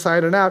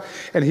and out.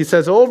 And he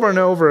says over and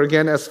over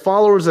again, as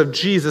followers of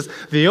Jesus,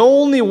 the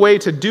only way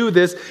to do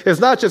this is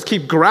not just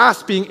keep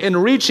grasping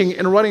and reaching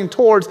and running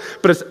towards,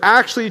 but it's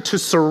actually to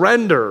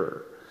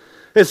surrender.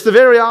 It's the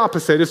very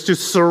opposite. It's to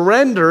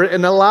surrender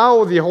and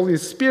allow the Holy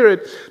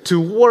Spirit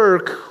to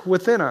work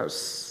within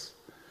us.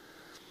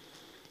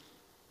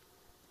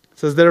 It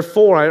says,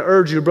 therefore, I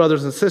urge you,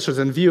 brothers and sisters,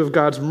 in view of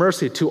God's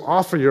mercy, to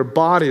offer your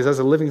bodies as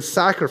a living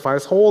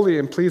sacrifice, holy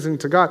and pleasing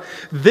to God.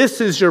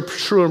 This is your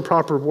true and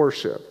proper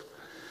worship.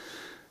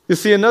 You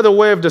see, another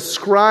way of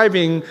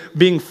describing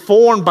being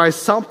formed by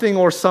something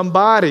or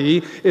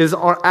somebody is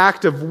our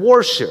act of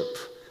worship.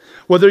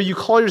 Whether you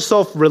call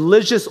yourself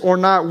religious or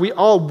not, we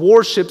all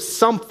worship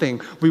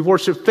something. We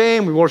worship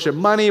fame, we worship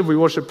money, we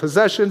worship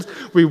possessions,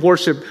 we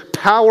worship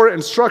power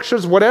and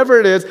structures, whatever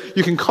it is.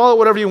 You can call it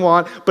whatever you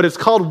want, but it's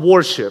called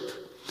worship.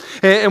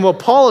 And what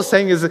Paul is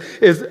saying is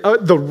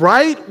the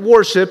right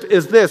worship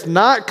is this,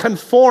 not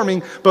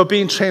conforming, but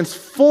being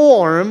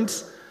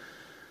transformed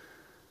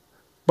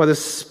by the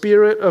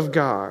Spirit of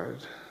God.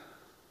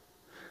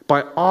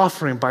 By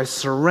offering, by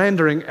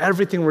surrendering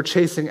everything we're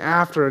chasing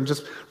after and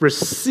just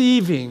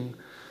receiving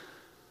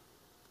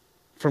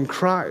from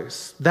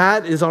Christ.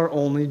 That is our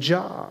only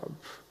job.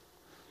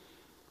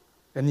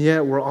 And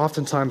yet we're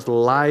oftentimes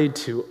lied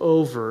to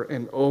over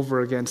and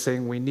over again,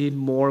 saying we need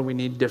more, we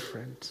need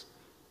different.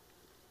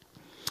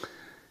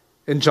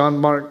 In John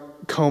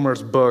Mark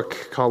Comer's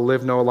book called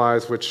Live No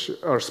Lies, which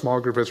our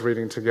small group is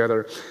reading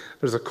together,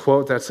 there's a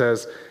quote that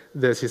says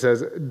this. He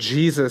says,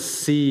 Jesus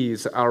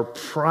sees our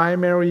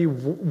primary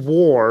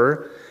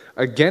war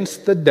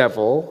against the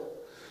devil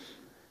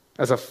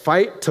as a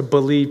fight to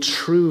believe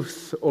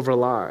truth over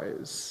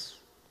lies.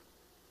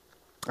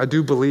 I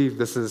do believe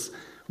this is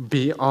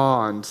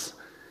beyond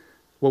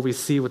what we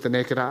see with the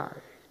naked eye.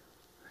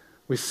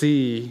 We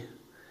see,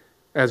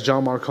 as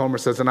John Mark Comer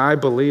says, and I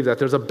believe that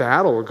there's a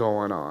battle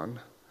going on.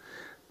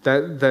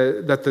 That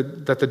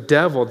the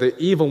devil, the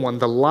evil one,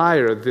 the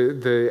liar,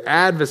 the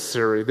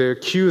adversary, the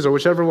accuser,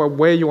 whichever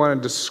way you want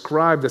to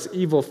describe this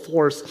evil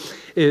force,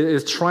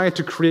 is trying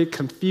to create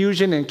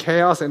confusion and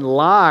chaos and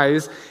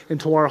lies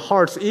into our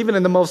hearts, even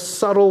in the most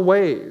subtle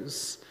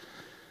ways,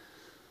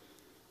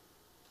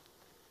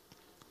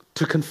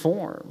 to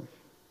conform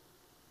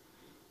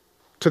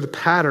to the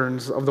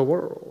patterns of the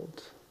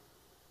world.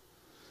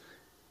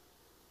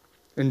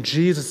 And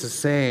Jesus is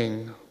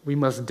saying, we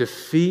must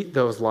defeat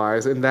those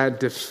lies, and that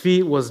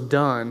defeat was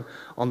done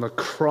on the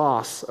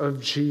cross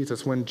of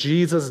Jesus. When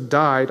Jesus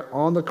died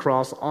on the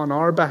cross on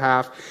our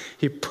behalf,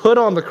 he put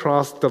on the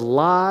cross the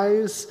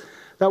lies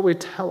that we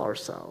tell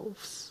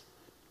ourselves.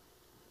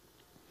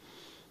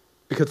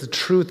 Because the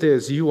truth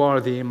is, you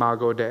are the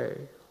Imago Dei.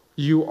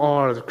 You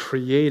are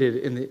created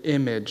in the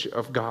image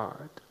of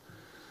God.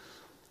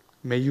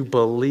 May you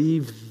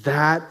believe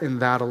that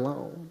and that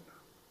alone.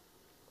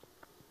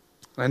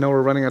 I know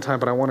we're running out of time,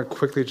 but I want to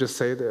quickly just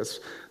say this.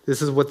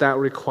 This is what that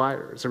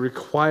requires. It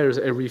requires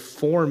a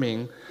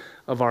reforming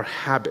of our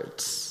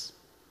habits.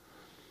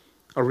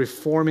 A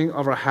reforming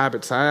of our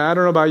habits. I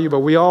don't know about you,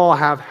 but we all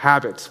have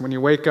habits. When you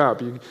wake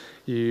up,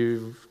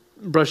 you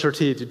brush your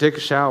teeth, you take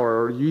a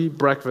shower, or you eat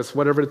breakfast,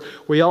 whatever it is.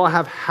 We all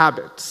have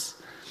habits.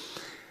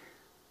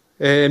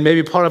 And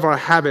maybe part of our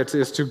habits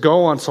is to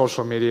go on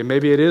social media.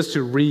 Maybe it is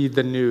to read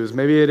the news.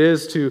 Maybe it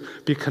is to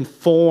be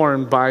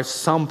conformed by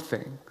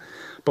something.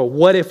 But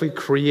what if we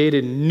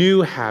created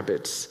new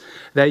habits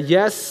that,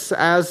 yes,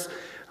 as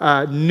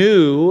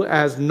new,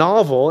 as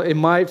novel, it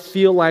might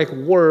feel like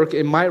work,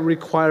 it might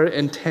require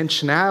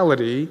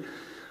intentionality,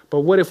 but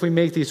what if we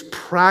make these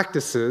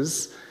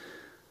practices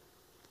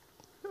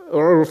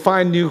or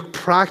find new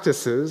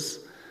practices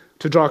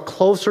to draw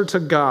closer to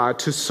God,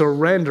 to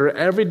surrender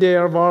every day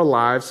of our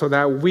lives so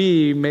that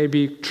we may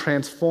be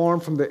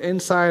transformed from the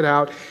inside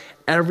out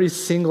every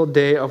single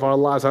day of our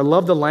lives. I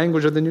love the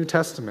language of the New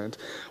Testament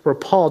where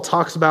Paul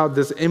talks about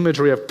this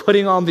imagery of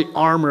putting on the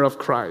armor of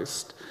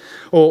Christ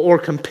or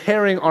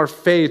comparing our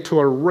faith to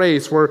a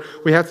race where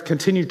we have to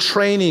continue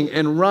training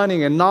and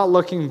running and not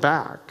looking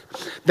back.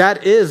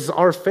 That is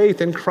our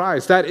faith in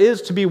Christ. That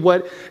is to be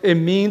what it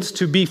means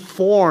to be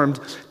formed,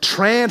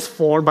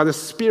 transformed by the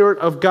Spirit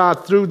of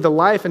God through the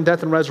life and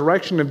death and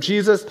resurrection of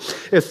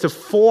Jesus. Is to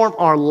form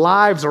our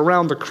lives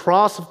around the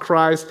cross of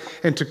Christ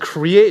and to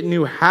create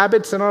new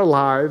habits in our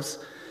lives.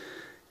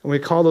 And we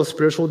call those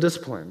spiritual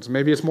disciplines.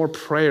 Maybe it's more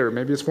prayer.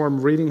 Maybe it's more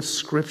reading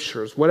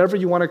scriptures. Whatever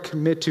you want to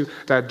commit to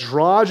that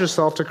draws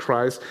yourself to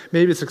Christ.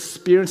 Maybe it's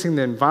experiencing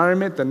the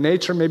environment, the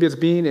nature. Maybe it's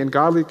being in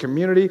godly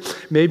community.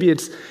 Maybe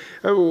it's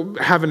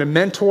having a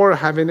mentor,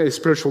 having a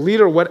spiritual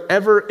leader,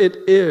 whatever it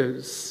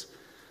is.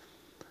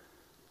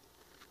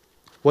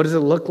 What does it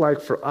look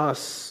like for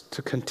us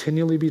to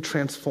continually be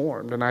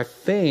transformed? And I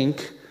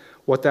think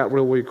what that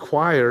will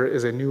require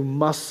is a new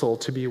muscle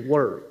to be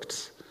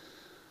worked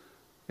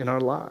in our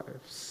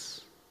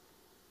lives.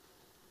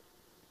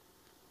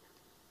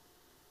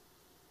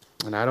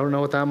 And I don't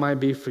know what that might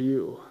be for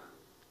you,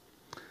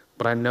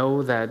 but I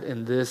know that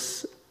in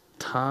this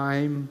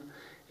time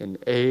and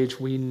age,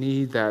 we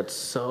need that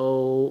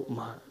so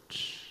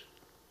much.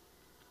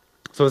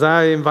 So as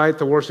I invite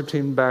the worship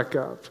team back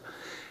up,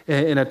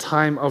 in a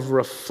time of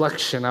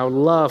reflection, I would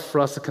love for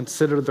us to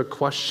consider the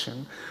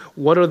question,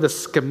 what are the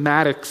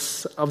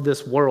schematics of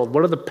this world?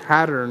 What are the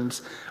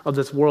patterns of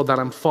this world that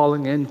I'm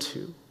falling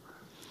into?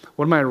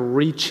 What am I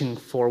reaching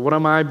for? What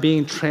am I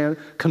being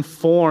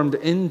conformed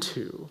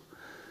into?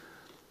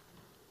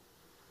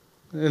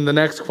 And the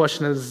next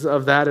question is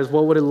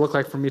what would it look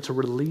like for me to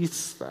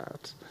release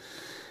that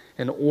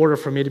in order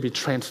for me to be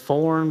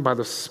transformed by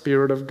the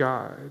Spirit of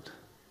God,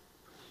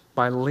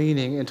 by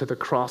leaning into the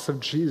cross of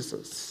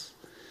Jesus?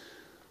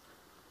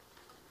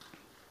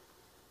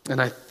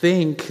 And I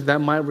think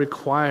that might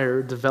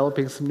require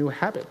developing some new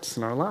habits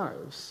in our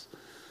lives.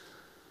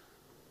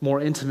 More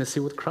intimacy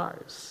with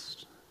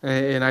Christ.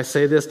 And I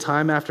say this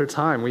time after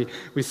time.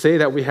 We say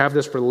that we have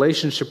this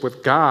relationship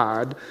with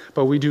God,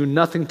 but we do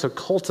nothing to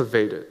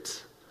cultivate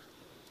it.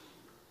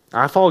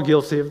 I fall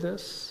guilty of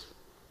this.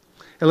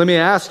 And let me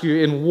ask you,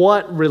 in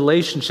what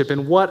relationship,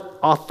 in what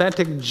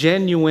authentic,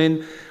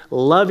 genuine,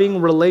 loving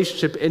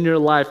relationship in your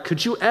life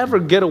could you ever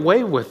get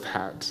away with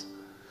that?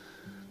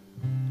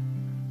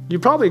 You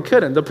probably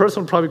couldn't. The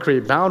person would probably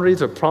create boundaries.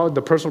 The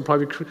person would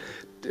probably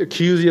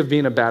accuse you of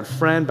being a bad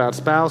friend, bad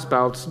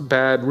spouse,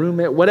 bad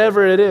roommate,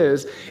 whatever it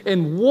is.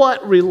 In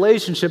what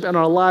relationship in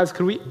our lives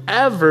could we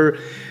ever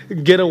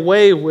get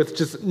away with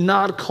just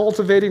not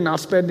cultivating, not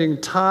spending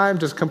time,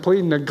 just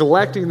completely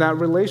neglecting that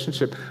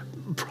relationship?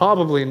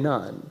 Probably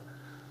none.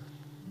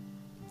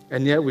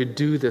 And yet we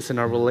do this in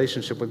our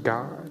relationship with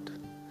God.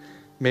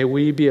 May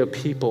we be a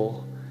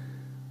people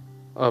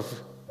of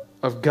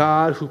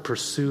God who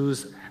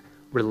pursues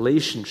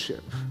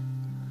relationship,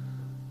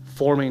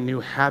 forming new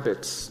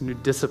habits, new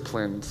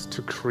disciplines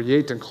to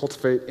create and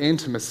cultivate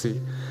intimacy.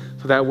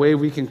 So that way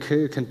we can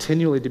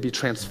continually to be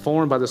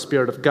transformed by the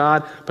Spirit of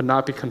God, but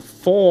not be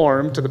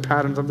conformed to the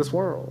patterns of this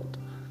world.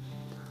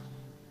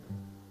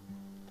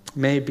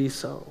 May it be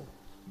so.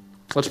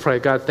 Let's pray.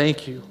 God,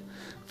 thank you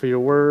for your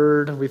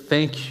word. We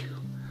thank you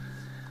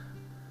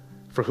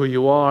for who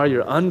you are,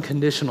 your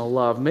unconditional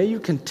love. May you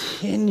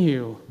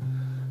continue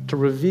to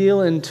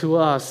reveal into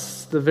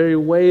us the very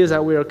ways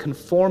that we are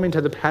conforming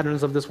to the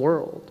patterns of this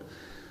world.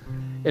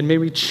 And may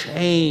we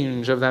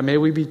change of that. May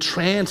we be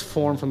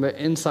transformed from the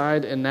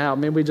inside and out.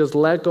 May we just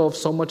let go of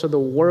so much of the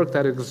work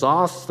that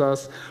exhausts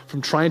us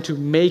from trying to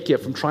make it,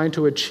 from trying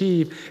to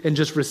achieve, and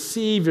just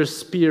receive your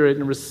Spirit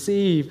and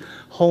receive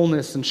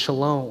wholeness and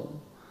shalom.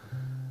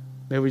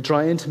 May we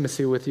draw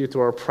intimacy with you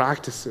through our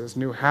practices,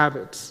 new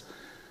habits.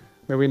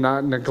 May we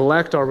not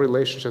neglect our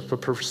relationships,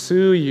 but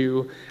pursue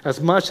you as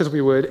much as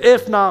we would,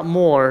 if not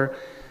more,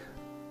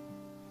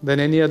 than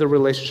any other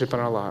relationship in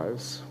our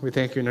lives. We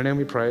thank you. In your name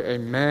we pray.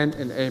 Amen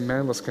and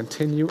amen. Let's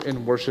continue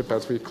in worship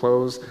as we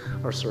close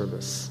our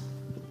service.